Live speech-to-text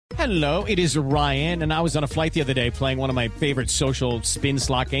Hello, it is Ryan, and I was on a flight the other day playing one of my favorite social spin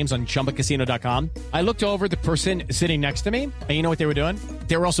slot games on ChumbaCasino.com. I looked over at the person sitting next to me, and you know what they were doing?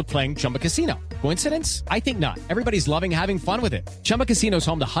 They were also playing Chumba Casino. Coincidence? I think not. Everybody's loving having fun with it. Chumba Casino is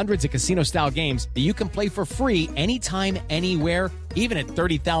home to hundreds of casino-style games that you can play for free anytime, anywhere, even at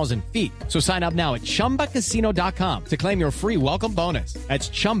 30,000 feet. So sign up now at ChumbaCasino.com to claim your free welcome bonus. That's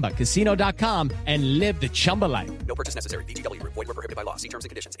ChumbaCasino.com and live the Chumba life. No purchase necessary. VGW. Void where prohibited by law. See terms and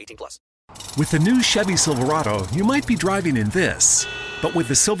conditions. 18+. With the new Chevy Silverado, you might be driving in this. But with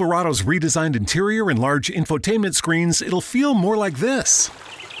the Silverado's redesigned interior and large infotainment screens, it'll feel more like this.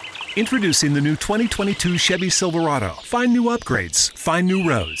 Introducing the new 2022 Chevy Silverado. Find new upgrades. Find new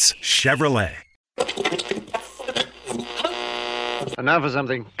roads. Chevrolet. And now for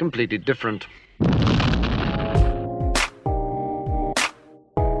something completely different.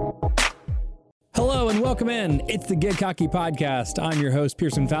 Hello and welcome in. It's the Get Cocky Podcast. I'm your host,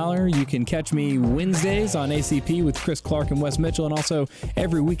 Pearson Fowler. You can catch me Wednesdays on ACP with Chris Clark and Wes Mitchell, and also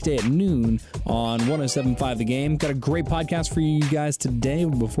every weekday at noon on 107.5 The Game. Got a great podcast for you guys today.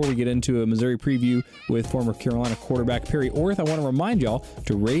 Before we get into a Missouri preview with former Carolina quarterback Perry Orth, I want to remind y'all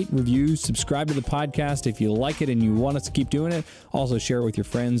to rate, review, subscribe to the podcast if you like it and you want us to keep doing it. Also share it with your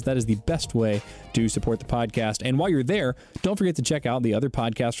friends. That is the best way to support the podcast. And while you're there, don't forget to check out the other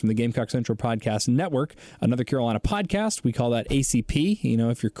podcasts from the Gamecock Central Podcast Network, another Carolina podcast. We call that ACP. You know,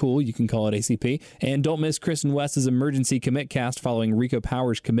 if you're cool, you can call it ACP. And don't miss Chris and Wes's emergency commit cast following Rico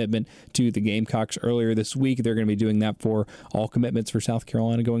Powers' commitment to the Gamecocks earlier this week. They're going to be doing that for all commitments for South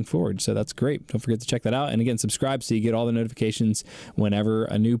Carolina going forward. So that's great. Don't forget to check that out. And again, subscribe so you get all the notifications whenever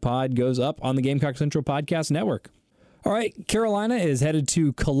a new pod goes up on the Gamecock Central Podcast Network. All right, Carolina is headed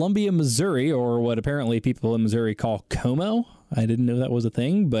to Columbia, Missouri, or what apparently people in Missouri call Como. I didn't know that was a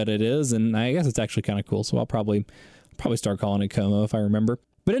thing, but it is, and I guess it's actually kind of cool, so I'll probably start calling it Como if I remember.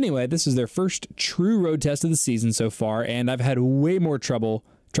 But anyway, this is their first true road test of the season so far, and I've had way more trouble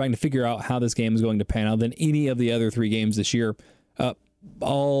trying to figure out how this game is going to pan out than any of the other three games this year.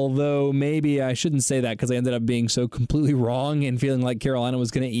 Although maybe I shouldn't say that because I ended up being so completely wrong and feeling like Carolina was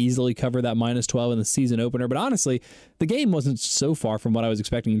going to easily cover that -12 in the season opener. But honestly, the game wasn't so far from what I was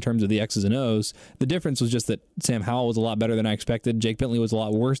expecting in terms of the X's and O's. The difference was just that Sam Howell was a lot better than I expected. Jake Bentley was a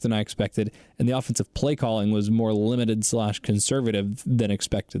lot worse than I expected. And the offensive play calling was more limited/conservative than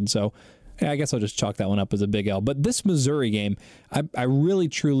expected. So yeah, I guess I'll just chalk that one up as a big L. But this Missouri game, I really,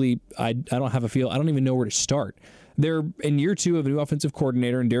 truly, I don't have a feel. I don't even know where to start. They're in year two of a new offensive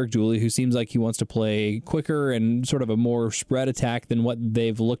coordinator in Derek Dooley, who seems like he wants to play quicker and sort of a more spread attack than what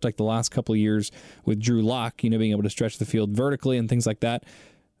they've looked like the last couple of years with Drew Lock, being able to stretch the field vertically and things like that.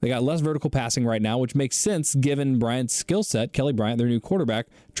 They got less vertical passing right now, which makes sense given Bryant's skill set. Kelly Bryant, their new quarterback,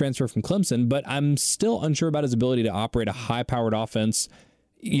 transferred from Clemson, but I'm still unsure about his ability to operate a high-powered offense,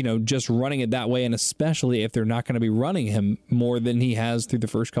 just running it that way, and especially if they're not going to be running him more than he has through the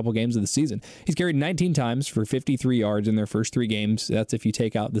first couple games of the season. He's carried 19 times for 53 yards in their first three games. That's if you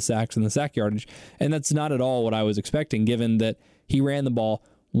take out the sacks and the sack yardage, and that's not at all what I was expecting, given that he ran the ball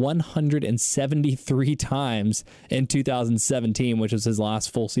 173 times in 2017, which was his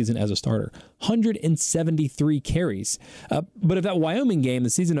last full season as a starter. 173 carries. But if that Wyoming game, the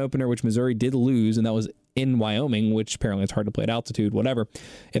season opener, which Missouri did lose, and that was in Wyoming, which apparently it's hard to play at altitude, whatever.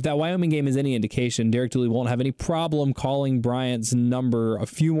 If that Wyoming game is any indication, Derek Dooley won't have any problem calling Bryant's number a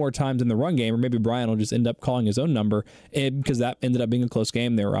few more times in the run game, or maybe Bryant will just end up calling his own number because that ended up being a close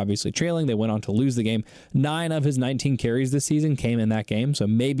game. They were obviously trailing. They went on to lose the game. 9 of his 19 carries this season came in that game, so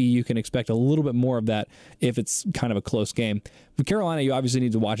maybe you can expect a little bit more of that if it's kind of a close game. For Carolina, you obviously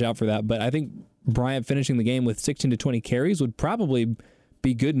need to watch out for that, but I think Bryant finishing the game with 16 to 20 carries would probably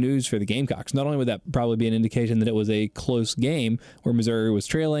be good news for the Gamecocks. Not only would that probably be an indication that it was a close game where Missouri was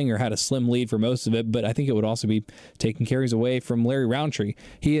trailing or had a slim lead for most of it, but I think it would also be taking carries away from Larry Roundtree.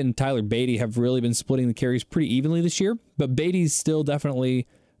 He and Tyler Beatty have really been splitting the carries pretty evenly this year, but Beatty's still definitely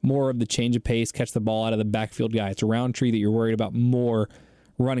more of the change of pace, catch the ball out of the backfield guy. It's a Roundtree that you're worried about more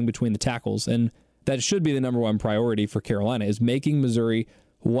running between the tackles, and that should be the number one priority for Carolina, is making Missouri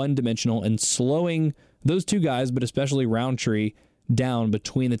one-dimensional and slowing those two guys, but especially Roundtree, down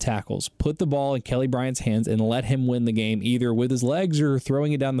between the tackles. Put the ball in Kelly Bryant's hands and let him win the game, either with his legs or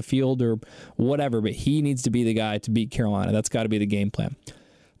throwing it down the field or whatever, but he needs to be the guy to beat Carolina. That's got to be the game plan.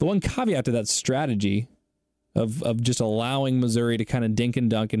 The one caveat to that strategy of just allowing Missouri to kind of dink and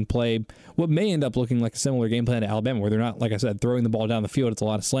dunk and play what may end up looking like a similar game plan to Alabama, where they're not, like I said, throwing the ball down the field. It's a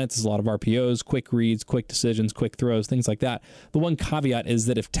lot of slants, it's a lot of RPOs, quick reads, quick decisions, quick throws, things like that. The one caveat is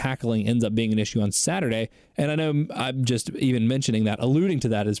that if tackling ends up being an issue on Saturday, and I know I'm just even mentioning that, alluding to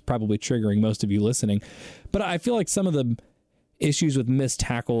that is probably triggering most of you listening, but I feel like some of the issues with missed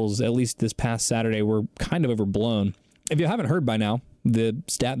tackles, at least this past Saturday, were kind of overblown. If you haven't heard by now, the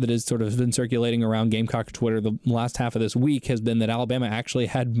stat that has sort of been circulating around Gamecock Twitter the last half of this week has been that Alabama actually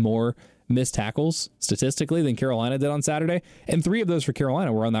had more missed tackles statistically than Carolina did on Saturday. And 3 of those for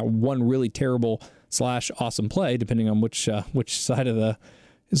Carolina were on that one really terrible / awesome play, depending on which side of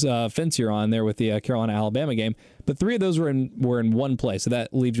the fence you're on there with the Carolina-Alabama game. But 3 of those were in one play. So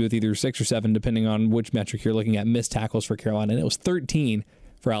that leaves you with either 6 or 7, depending on which metric you're looking at, missed tackles for Carolina. And it was 13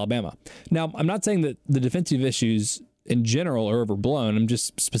 for Alabama. Now, I'm not saying that the defensive issues in general are overblown. I'm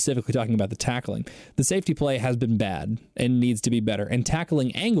just specifically talking about the tackling. The safety play has been bad and needs to be better. And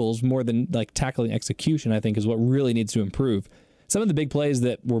tackling angles more than like tackling execution, I think, is what really needs to improve. Some of the big plays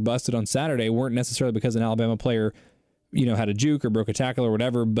that were busted on Saturday weren't necessarily because an Alabama player, had a juke or broke a tackle or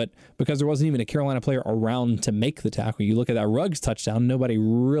whatever, but because there wasn't even a Carolina player around to make the tackle. You look at that Ruggs touchdown, nobody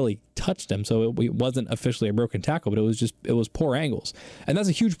really touched him, so it wasn't officially a broken tackle, but it was poor angles. And that's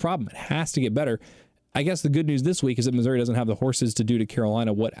a huge problem. It has to get better. I guess the good news this week is that Missouri doesn't have the horses to do to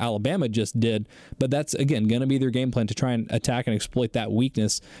Carolina what Alabama just did, but that's, again, going to be their game plan to try and attack and exploit that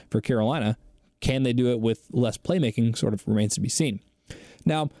weakness for Carolina. Can they do it with less playmaking sort of remains to be seen.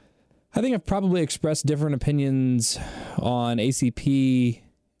 Now, I think I've probably expressed different opinions on ACP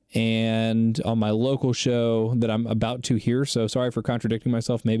and on my local show that I'm about to hear, so sorry for contradicting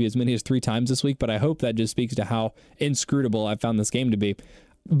myself maybe as many as 3 times this week, but I hope that just speaks to how inscrutable I found this game to be.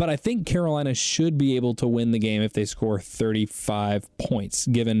 But I think Carolina should be able to win the game if they score 35 points,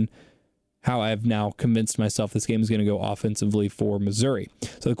 given how I've now convinced myself this game is going to go offensively for Missouri.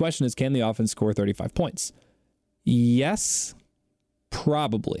 So the question is, can the offense score 35 points? Yes,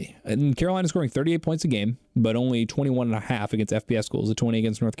 probably. And Carolina scoring 38 points a game, but only 21.5 against FBS schools, the 20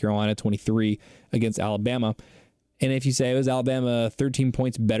 against North Carolina, 23 against Alabama. And if you say, was Alabama 13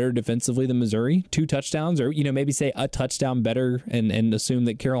 points better defensively than Missouri, 2 touchdowns, or maybe say a touchdown better and assume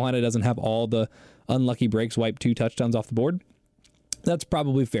that Carolina doesn't have all the unlucky breaks, wipe 2 touchdowns off the board, that's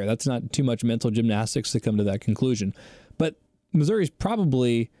probably fair. That's not too much mental gymnastics to come to that conclusion. But Missouri's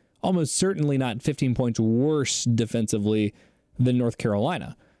probably almost certainly not 15 points worse defensively than North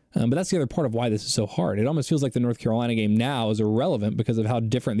Carolina. But that's the other part of why this is so hard. It almost feels like the North Carolina game now is irrelevant because of how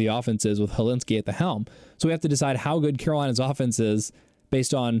different the offense is with Helinski at the helm. So we have to decide how good Carolina's offense is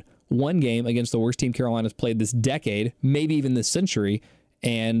based on one game against the worst team Carolina's played this decade, maybe even this century,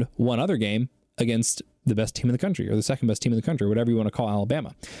 and one other game against the best team in the country or the second best team in the country, whatever you want to call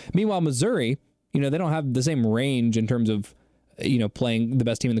Alabama. Meanwhile, Missouri, they don't have the same range in terms of playing the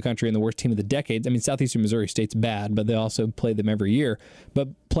best team in the country and the worst team of the decades. I mean, Southeastern Missouri State's bad, but they also play them every year. But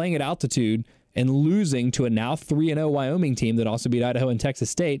playing at altitude and losing to a now 3-0 Wyoming team that also beat Idaho and Texas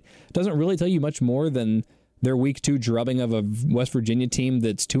State doesn't really tell you much more than their week 2 drubbing of a West Virginia team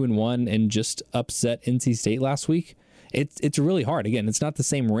that's 2-1 and just upset NC State last week. It's really hard. Again, it's not the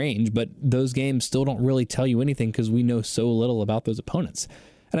same range, but those games still don't really tell you anything because we know so little about those opponents.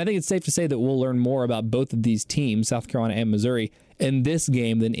 And I think it's safe to say that we'll learn more about both of these teams, South Carolina and Missouri, in this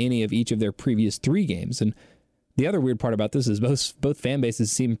game than any of each of their previous 3 games. And the other weird part about this is both fan bases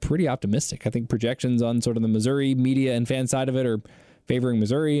seem pretty optimistic. I think projections on sort of the Missouri media and fan side of it are favoring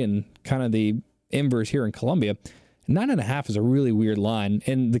Missouri, and kind of the inverse here in Columbia. 9.5 is a really weird line.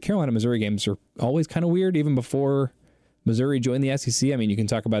 And the Carolina-Missouri games are always kind of weird, even before Missouri joined the SEC. I mean, you can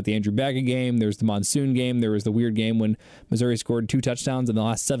talk about the Andrew Baggett game. There's the Monsoon game. There was the weird game when Missouri scored 2 touchdowns in the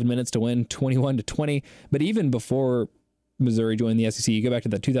last 7 minutes to win 21-20. But even before Missouri joined the SEC, you go back to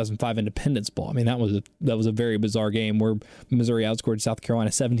that 2005 Independence Bowl. I mean, that was a very bizarre game where Missouri outscored South Carolina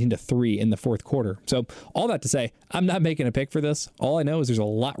 17-3 in the 4th quarter. So all that to say, I'm not making a pick for this. All I know is there's a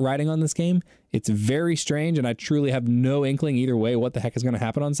lot riding on this game. It's very strange, and I truly have no inkling either way what the heck is going to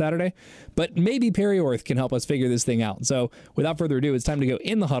happen on Saturday. But maybe Perry Orth can help us figure this thing out. So without further ado, it's time to go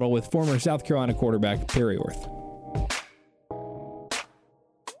in the huddle with former South Carolina quarterback Perry Orth.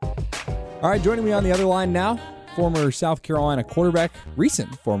 All right, joining me on the other line now, former South Carolina quarterback,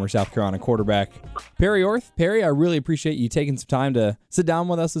 recent former South Carolina quarterback, Perry Orth. Perry, I really appreciate you taking some time to sit down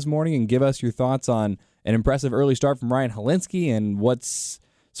with us this morning and give us your thoughts on an impressive early start from Ryan Helinski and what's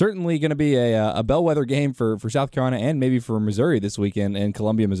certainly going to be a bellwether game for South Carolina and maybe for Missouri this weekend in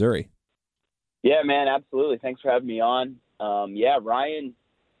Columbia, Missouri. Yeah, man, absolutely. Thanks for having me on. Ryan,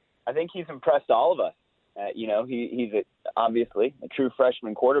 I think he's impressed all of us. He's obviously a true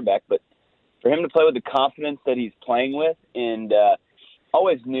freshman quarterback, but for him to play with the confidence that he's playing with, and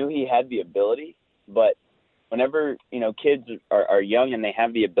always knew he had the ability, but whenever, kids are young and they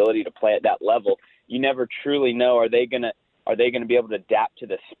have the ability to play at that level, you never truly know, are they going to be able to adapt to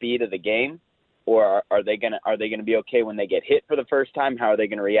the speed of the game, or are they going to be okay when they get hit for the first time? How are they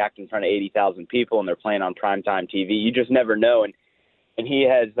going to react in front of 80,000 people and they're playing on primetime TV? You just never know. And he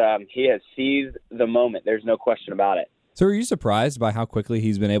has seized the moment. There's no question about it. So are you surprised by how quickly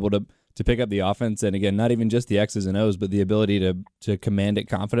he's been able to pick up the offense? And again, not even just the X's and O's, but the ability to command it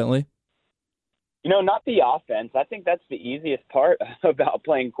confidently? Not the offense. I think that's the easiest part about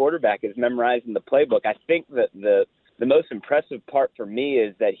playing quarterback is memorizing the playbook. I think that the most impressive part for me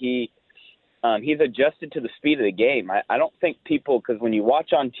is that he's adjusted to the speed of the game. I don't think people, because when you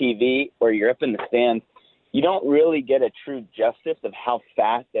watch on TV or you're up in the stands, you don't really get a true justice of how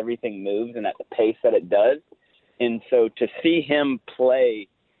fast everything moves and at the pace that it does. And so to see him play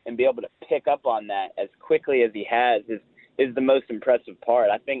and be able to pick up on that as quickly as he has is the most impressive part.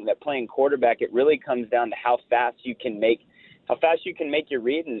 I think that playing quarterback, it really comes down to how fast you can make your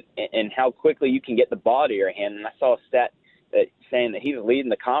read and how quickly you can get the ball to your hand. And I saw a stat saying that he's leading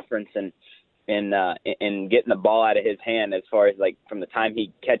the conference in getting the ball out of his hand as far as like from the time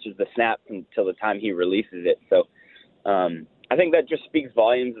he catches the snap until the time he releases it. So I think that just speaks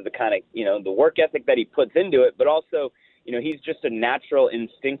volumes of the kind of, the work ethic that he puts into it, but also, he's just a natural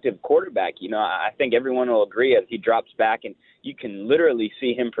instinctive quarterback. I think everyone will agree as he drops back and you can literally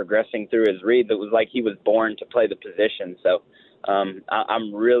see him progressing through his reads. It was like he was born to play the position. So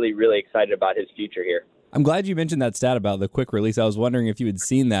I'm really, really excited about his future here. I'm glad you mentioned that stat about the quick release. I was wondering if you had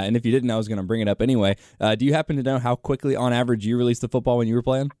seen that, and if you didn't, I was going to bring it up anyway. Do you happen to know how quickly, on average, you released the football when you were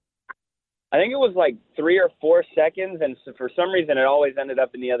playing? I think it was like 3 or 4 seconds, and so for some reason it always ended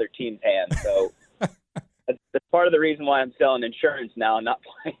up in the other team's hands. So that's part of the reason why I'm selling insurance now and not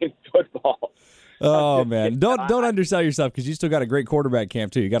playing football. Oh, man. Don't undersell yourself because you still got a great quarterback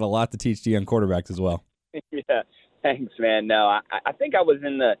camp, too. You got a lot to teach the young quarterbacks as well. Yeah, thanks, man. No, I think I was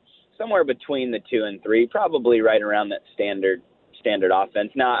in somewhere between the 2 and 3, probably right around that standard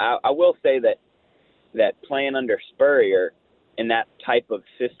offense. Now, I will say that playing under Spurrier in that type of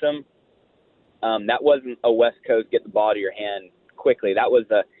system, that wasn't a West Coast get the ball to your hand quickly. That was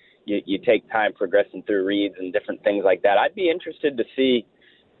you take time progressing through reads and different things like that. I'd be interested to see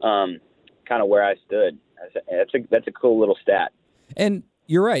kind of where I stood. That's a cool little stat. And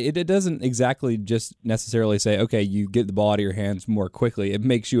you're right. It doesn't exactly just necessarily say, okay, you get the ball out of your hands more quickly. It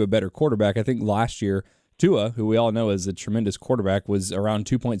makes you a better quarterback. I think last year, Tua, who we all know is a tremendous quarterback, was around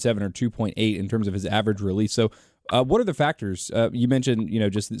 2.7 or 2.8 in terms of his average release. So what are the factors? You mentioned,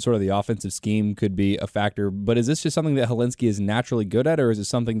 just sort of the offensive scheme could be a factor, but is this just something that Hilinski is naturally good at, or is it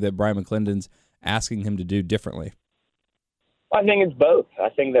something that Brian McClendon's asking him to do differently? I think it's both. I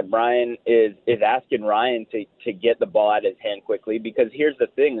think that Brian is asking Ryan to get the ball out of his hand quickly, because here's the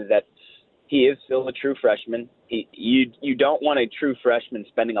thing is that he is still a true freshman. You don't want a true freshman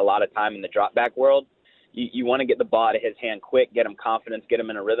spending a lot of time in the drop back world. You want to get the ball out of his hand quick, get him confidence, get him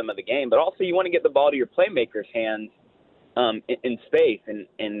in a rhythm of the game, but also you want to get the ball to your playmakers' hands in space.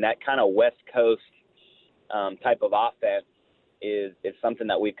 And that kind of West Coast type of offense is something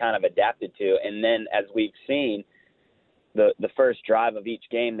that we've kind of adapted to. And then as we've seen, the first drive of each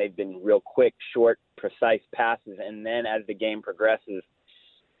game, they've been real quick, short, precise passes. And then as the game progresses,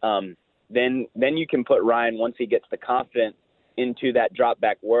 then you can put Ryan, once he gets the confidence, into that drop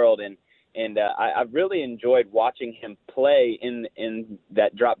back world. And I've really enjoyed watching him play in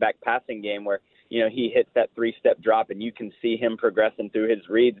that drop back passing game where, he hits that 3-step drop and you can see him progressing through his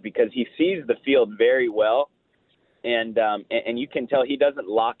reads because he sees the field very well. And you can tell he doesn't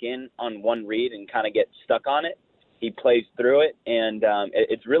lock in on one read and kind of get stuck on it. He plays through it, and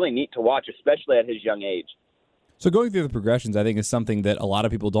it's really neat to watch, especially at his young age. So going through the progressions, I think, is something that a lot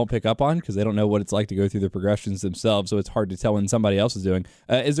of people don't pick up on because they don't know what it's like to go through the progressions themselves, so it's hard to tell when somebody else is doing.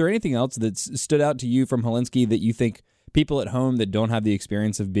 Is there anything else that's stood out to you from Hilinski that you think people at home that don't have the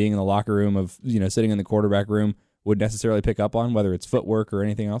experience of being in the locker room, of sitting in the quarterback room, would necessarily pick up on, whether it's footwork or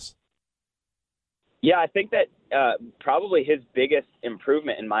anything else? Yeah, I think that probably his biggest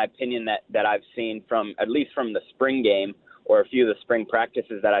improvement, in my opinion, that I've seen from at least from the spring game or a few of the spring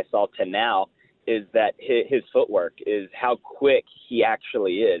practices that I saw to now, is that his footwork is how quick he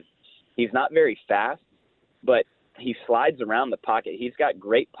actually is. He's not very fast, but he slides around the pocket. He's got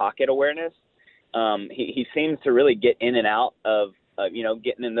great pocket awareness. He seems to really get in and out of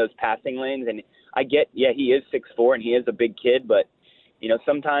getting in those passing lanes. And I get, he is 6'4" and he is a big kid, but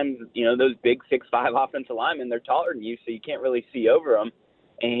sometimes, those big 6'5" offensive linemen, they're taller than you, so you can't really see over them.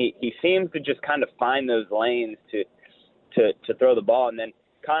 And he seems to just kind of find those lanes to throw the ball. And then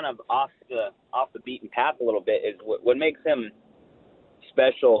kind of off the beaten path a little bit is what makes him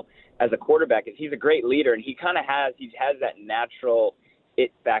special as a quarterback is he's a great leader, and he has that natural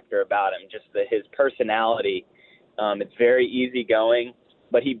it factor about him, just his personality. It's very easygoing,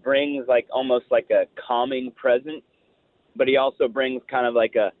 but he brings almost like a calming presence. But he also brings kind of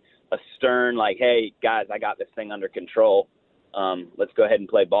like a stern, hey, guys, I got this thing under control Let's go ahead and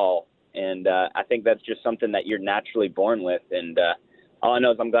play ball. And I think that's just something that you're naturally born with. And all I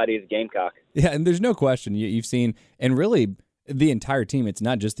know is I'm glad he's a Gamecock. Yeah, and there's no question you've seen, and really the entire team, it's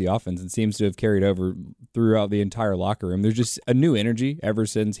not just the offense. It seems to have carried over throughout the entire locker room. There's just a new energy ever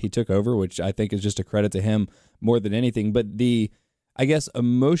since he took over, which I think is just a credit to him more than anything. But the, I guess,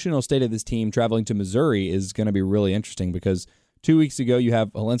 emotional state of this team traveling to Missouri is going to be really interesting because 2 weeks ago, you have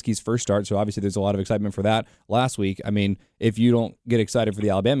Helinski's first start, so obviously there's a lot of excitement for that. Last week, I mean, if you don't get excited for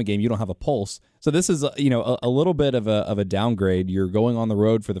the Alabama game, you don't have a pulse. So this is, a little bit of a downgrade. You're going on the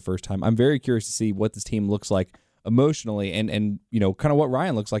road for the first time. I'm very curious to see what this team looks like emotionally and kind of what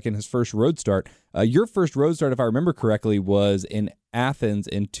Ryan looks like in his first road start. Your first road start, if I remember correctly, was in Athens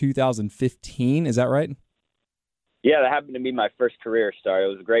in 2015. Is that right? Yeah, that happened to be my first career start. It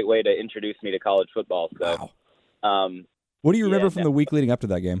was a great way to introduce me to college football. So, wow. What do you remember from the week leading up to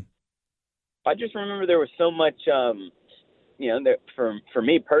that game? I just remember there was so much, for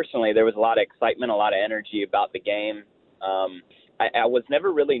me personally, there was a lot of excitement, a lot of energy about the game. I was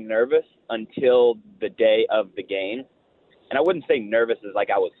never really nervous until the day of the game. And I wouldn't say nervous as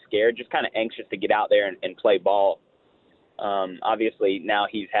like I was scared, just kind of anxious to get out there and play ball. Obviously, now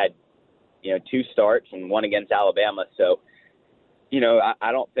he's had, 2 starts and one against Alabama. So,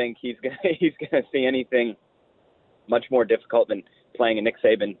 I don't think he's gonna see anything much more difficult than playing a Nick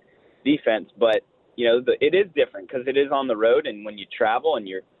Saban defense. But, it is different because it is on the road. And when you travel and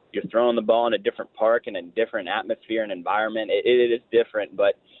you're throwing the ball in a different park and a different atmosphere and environment, it is different.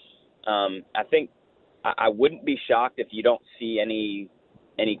 But I think I wouldn't be shocked if you don't see any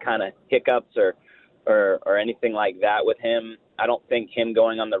kind of hiccups or anything like that with him. I don't think him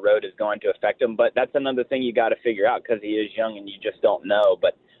going on the road is going to affect him. But that's another thing you got to figure out because he is young and you just don't know.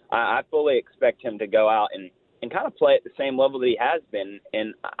 But I fully expect him to go out and kind of play at the same level that he has been.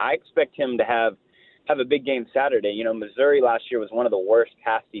 And I expect him to have a big game Saturday. Missouri last year was one of the worst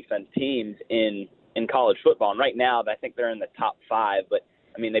pass defense teams in college football. And right now, I think they're in the top 5. But,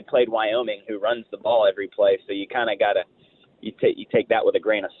 they played Wyoming, who runs the ball every play. So you kind of got to you take that with a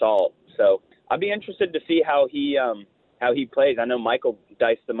grain of salt. So I'd be interested to see how he plays. I know Michael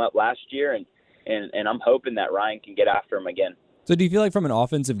diced them up last year, and I'm hoping that Ryan can get after him again. So do you feel like from an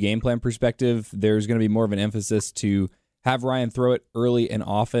offensive game plan perspective, there's going to be more of an emphasis to have Ryan throw it early and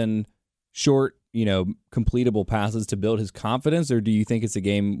often, short, completable passes to build his confidence? Or do you think it's a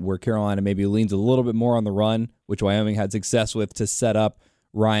game where Carolina maybe leans a little bit more on the run, which Wyoming had success with, to set up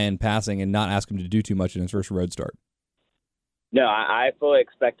Ryan passing and not ask him to do too much in his first road start? No, I fully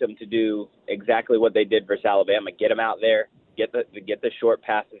expect them to do exactly what they did versus Alabama. Get him out there, get the short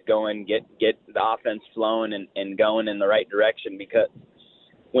passes going, get the offense flowing and going in the right direction. Because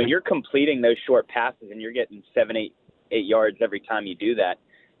when you're completing those short passes and you're getting 7-8 yards every time you do that,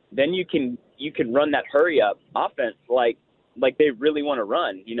 then you can run that hurry up offense like they really want to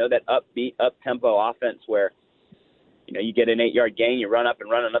run. That upbeat, up tempo offense where you get an 8-yard gain, you run up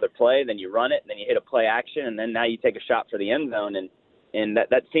and run another play, then you run it, and then you hit a play action, and then now you take a shot for the end zone. And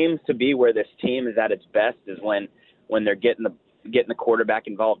that seems to be where this team is at its best, is when they're getting the quarterback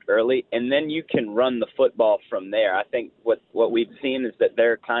involved early, and then you can run the football from there. I think what we've seen is that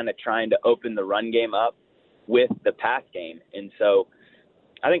they're kind of trying to open the run game up with the pass game. And so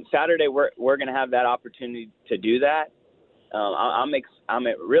I think Saturday we're going to have that opportunity to do that. I'm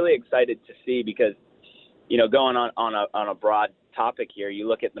really excited to see because, going on a broad topic here, you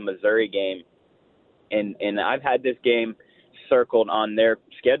look at the Missouri game, and I've had this game circled on their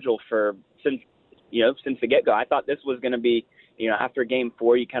schedule since the get-go. I thought this was going to be, after game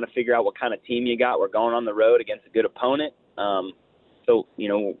 4, you kind of figure out what kind of team you got. We're going on the road against a good opponent. So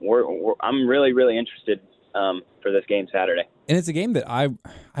I'm really, really interested for this game Saturday. And it's a game that I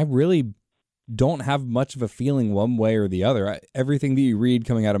really don't have much of a feeling one way or the other. Everything that you read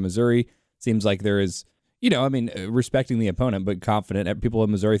coming out of Missouri seems like there is, respecting the opponent, but confident. People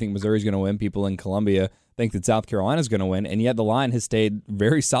in Missouri think Missouri's going to win. People in Columbia think that South Carolina's going to win. And yet the line has stayed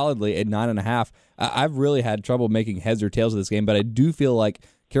very solidly at 9.5. I've really had trouble making heads or tails of this game, but I do feel like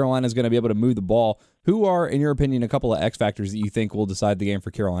Carolina's going to be able to move the ball. Who are, in your opinion, a couple of X factors that you think will decide the game for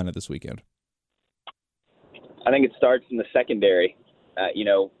Carolina this weekend? I think it starts in the secondary.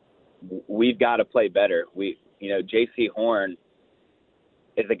 We've got to play better. J.C. Horn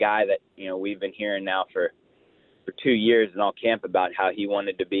is a guy that, we've been hearing now for 2 years in all camp about how he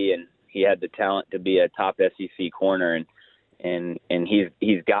wanted to be, and he had the talent to be a top SEC corner, and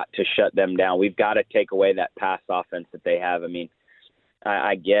he's got to shut them down. We've got to take away that pass offense that they have.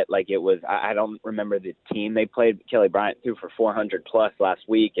 I get like it was, I don't remember the team they played, but Kelly Bryant threw for 400 plus last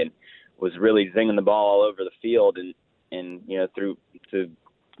week and was really zinging the ball all over the field and threw to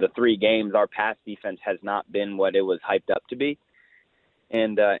the 3 games, our pass defense has not been what it was hyped up to be.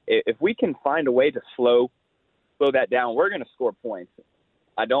 And if we can find a way to slow that down, we're going to score points.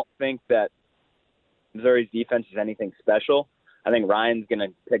 I don't think that Missouri's defense is anything special. I think Ryan's going to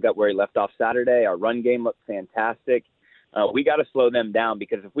pick up where he left off Saturday. Our run game looks fantastic. We got to slow them down,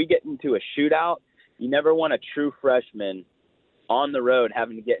 because if we get into a shootout, you never want a true freshman on the road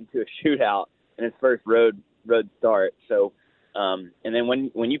having to get into a shootout in his first road start. So, and then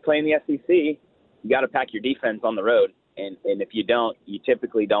when you play in the SEC, you got to pack your defense on the road, and if you don't, you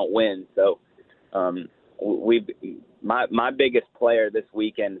typically don't win. So, my biggest player this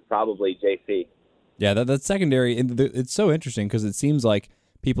weekend is probably JC. Yeah, that's secondary. It's so interesting because it seems like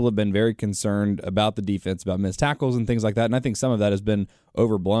people have been very concerned about the defense, about missed tackles and things like that, and I think some of that has been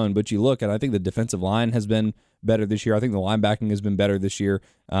overblown. But you look, and I think the defensive line has been better this year. I think the linebacking has been better this year.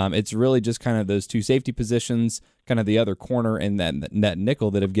 It's really just kind of those 2 safety positions, kind of the other corner and that nickel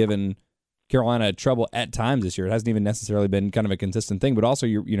that have given Carolina trouble at times this year. It hasn't even necessarily been kind of a consistent thing, but also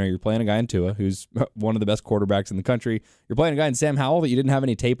you're playing a guy in Tua, who's one of the best quarterbacks in the country. You're playing a guy in Sam Howell that you didn't have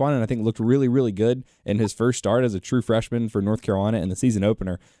any tape on, and I think looked really, really good in his first start as a true freshman for North Carolina in the season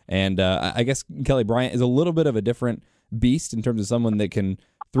opener. And I guess Kelly Bryant is a little bit of a different beast in terms of someone that can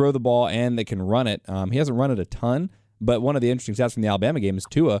throw the ball and that can run it. He hasn't run it a ton, but one of the interesting stats from the Alabama game is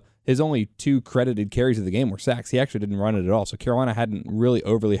Tua, his only 2 credited carries of the game were sacks. He actually didn't run it at all. So Carolina hadn't really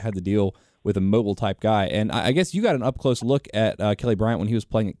overly had to deal with a mobile type guy. And I guess you got an up-close look at Kelly Bryant when he was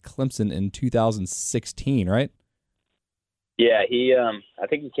playing at Clemson in 2016, right? Yeah, I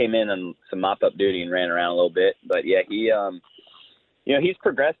think he came in on some mop-up duty and ran around a little bit. But, yeah, he's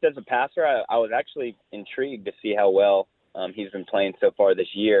progressed as a passer. I was actually intrigued to see how well he's been playing so far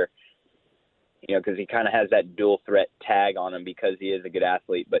this year, because he kind of has that dual-threat tag on him because he is a good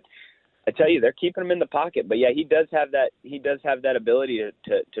athlete. But I tell you, they're keeping him in the pocket. But, yeah, he does have that ability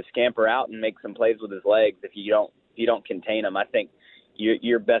to scamper out and make some plays with his legs if you don't contain him. I think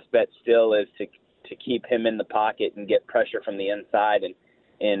your best bet still is to keep him in the pocket and get pressure from the inside.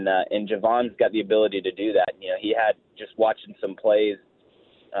 And Javon's got the ability to do that. He had, just watching some plays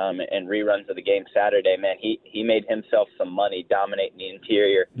and reruns of the game Saturday, man, he made himself some money dominating the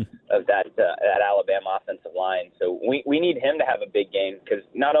interior of that Alabama offensive line. So we need him to have a big game, because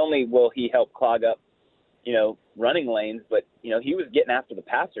not only will he help clog up, running lanes, but, he was getting after the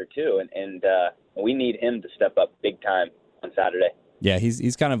passer too. And we need him to step up big time on Saturday. Yeah,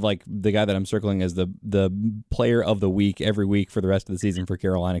 he's kind of like the guy that I'm circling as the player of the week every week for the rest of the season for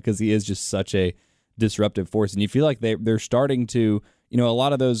Carolina, because he is just such a disruptive force. And you feel like they're starting to, a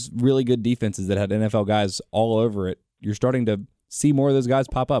lot of those really good defenses that had NFL guys all over it, you're starting to see more of those guys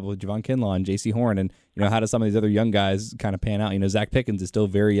pop up with Javon Kinlaw and J.C. Horn. And, how does some of these other young guys kind of pan out? Zach Pickens is still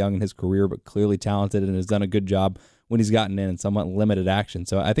very young in his career, but clearly talented and has done a good job when he's gotten in somewhat limited action.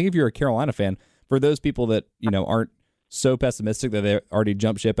 So I think if you're a Carolina fan, for those people that, aren't so pessimistic that they already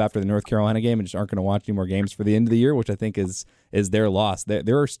jumped ship after the North Carolina game and just aren't going to watch any more games for the end of the year, which I think is their loss.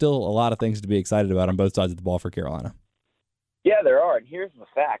 There are still a lot of things to be excited about on both sides of the ball for Carolina. Yeah, there are. And here's the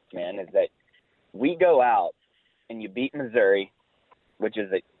fact, man, is that we go out and you beat Missouri, which is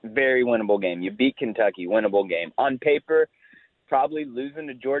a very winnable game. You beat Kentucky, winnable game. On paper, probably losing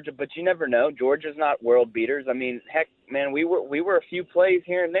to Georgia, but you never know. Georgia's not world beaters. I mean, heck, man, we were a few plays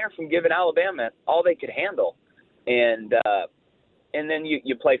here and there from giving Alabama all they could handle. And then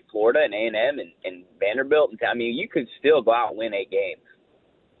you play Florida and A&M and Vanderbilt. I mean, you could still go out and win 8 games,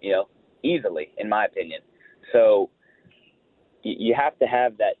 easily, in my opinion. So you have to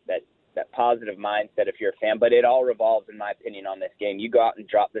have that positive mindset if you're a fan. But it all revolves, in my opinion, on this game. You go out and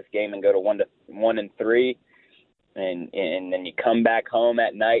drop this game and go to 1-3, and then you come back home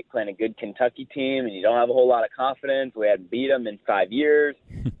at night playing a good Kentucky team, and you don't have a whole lot of confidence. We hadn't beat them in 5 years.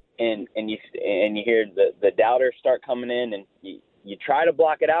 And you hear the doubters start coming in, and you try to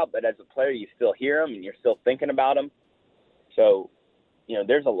block it out, but as a player, you still hear them, and you're still thinking about them. So,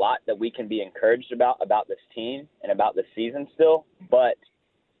 there's a lot that we can be encouraged about this team and about this season still, but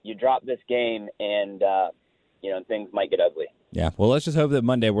you drop this game and, things might get ugly. Yeah, well, let's just hope that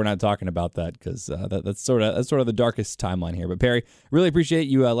Monday we're not talking about that, because that's sort of the darkest timeline here. But Perry, really appreciate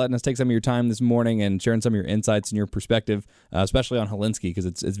you letting us take some of your time this morning and sharing some of your insights and your perspective, especially on Hilinski, because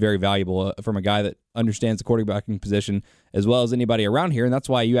it's very valuable from a guy that understands the quarterbacking position as well as anybody around here, and that's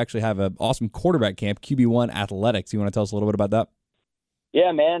why you actually have an awesome quarterback camp, QB1 Athletics. You want to tell us a little bit about that?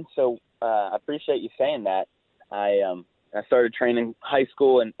 Yeah, man. So I appreciate you saying that. I started training high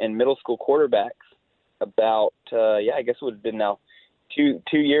school and middle school quarterbacks about, I guess it would have been now 2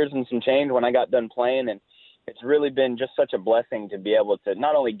 years and some change when I got done playing. And it's really been just such a blessing to be able to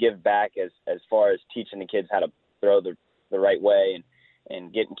not only give back as far as teaching the kids how to throw the right way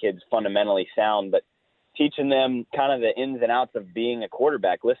and getting kids fundamentally sound, but teaching them kind of the ins and outs of being a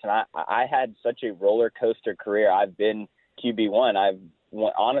quarterback. Listen, I had such a roller coaster career. I've been QB1. I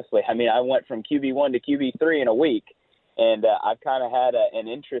went from QB1 to QB3 in a week, and I've kind of had an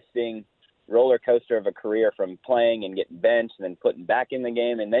interesting roller coaster of a career, from playing and getting benched and then putting back in the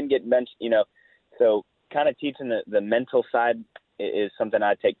game and then getting benched, so kind of teaching the mental side is something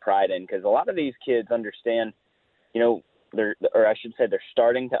I take pride in, because a lot of these kids understand, they're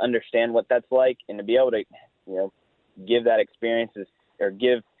starting to understand what that's like, and to be able to, give that experiences or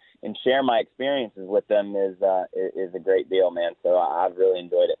give and share my experiences with them is a great deal, man. So I've really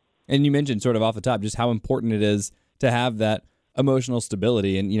enjoyed it. And you mentioned sort of off the top just how important it is to have that emotional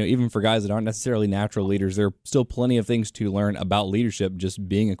stability. And, even for guys that aren't necessarily natural leaders, there are still plenty of things to learn about leadership, just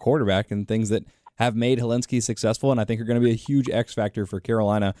being a quarterback, and things that have made Hilinski successful, and I think are going to be a huge X factor for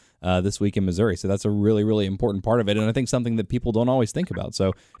Carolina this week in Missouri. So that's a really, really important part of it, and I think something that people don't always think about.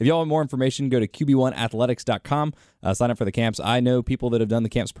 So if y'all want more information, go to QB1athletics.com, sign up for the camps. I know people that have done the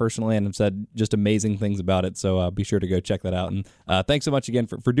camps personally and have said just amazing things about it, so be sure to go check that out. And thanks so much again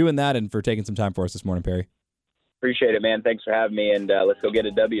for doing that and for taking some time for us this morning, Perry. Appreciate it, man. Thanks for having me, and let's go get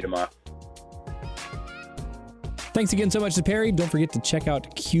a W tomorrow. Thanks again so much to Perry. Don't forget to check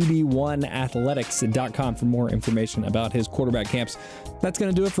out QB1athletics.com for more information about his quarterback camps. That's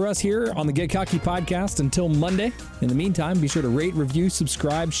going to do it for us here on the Get Cocky podcast until Monday. In the meantime, be sure to rate, review,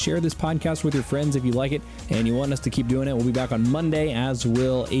 subscribe, share this podcast with your friends if you like it and you want us to keep doing it. We'll be back on Monday, as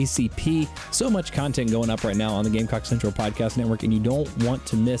will ACP. So much content going up right now on the Gamecock Central Podcast Network, and you don't want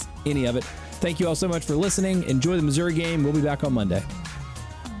to miss any of it. Thank you all so much for listening. Enjoy the Missouri game. We'll be back on Monday.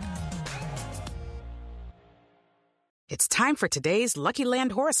 It's time for today's Lucky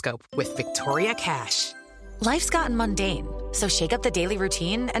Land horoscope with Victoria Cash. Life's gotten mundane, so shake up the daily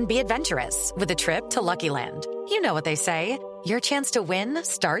routine and be adventurous with a trip to Lucky Land. You know what they say, your chance to win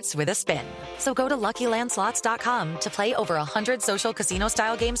starts with a spin. So go to LuckyLandSlots.com to play over 100 social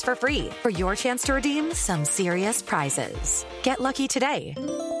casino-style games for free for your chance to redeem some serious prizes. Get lucky today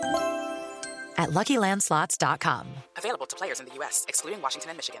at LuckyLandSlots.com. Available to players in the U.S., excluding Washington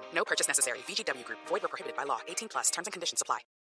and Michigan. No purchase necessary. VGW Group. Void where prohibited by law. 18+. Terms and conditions apply.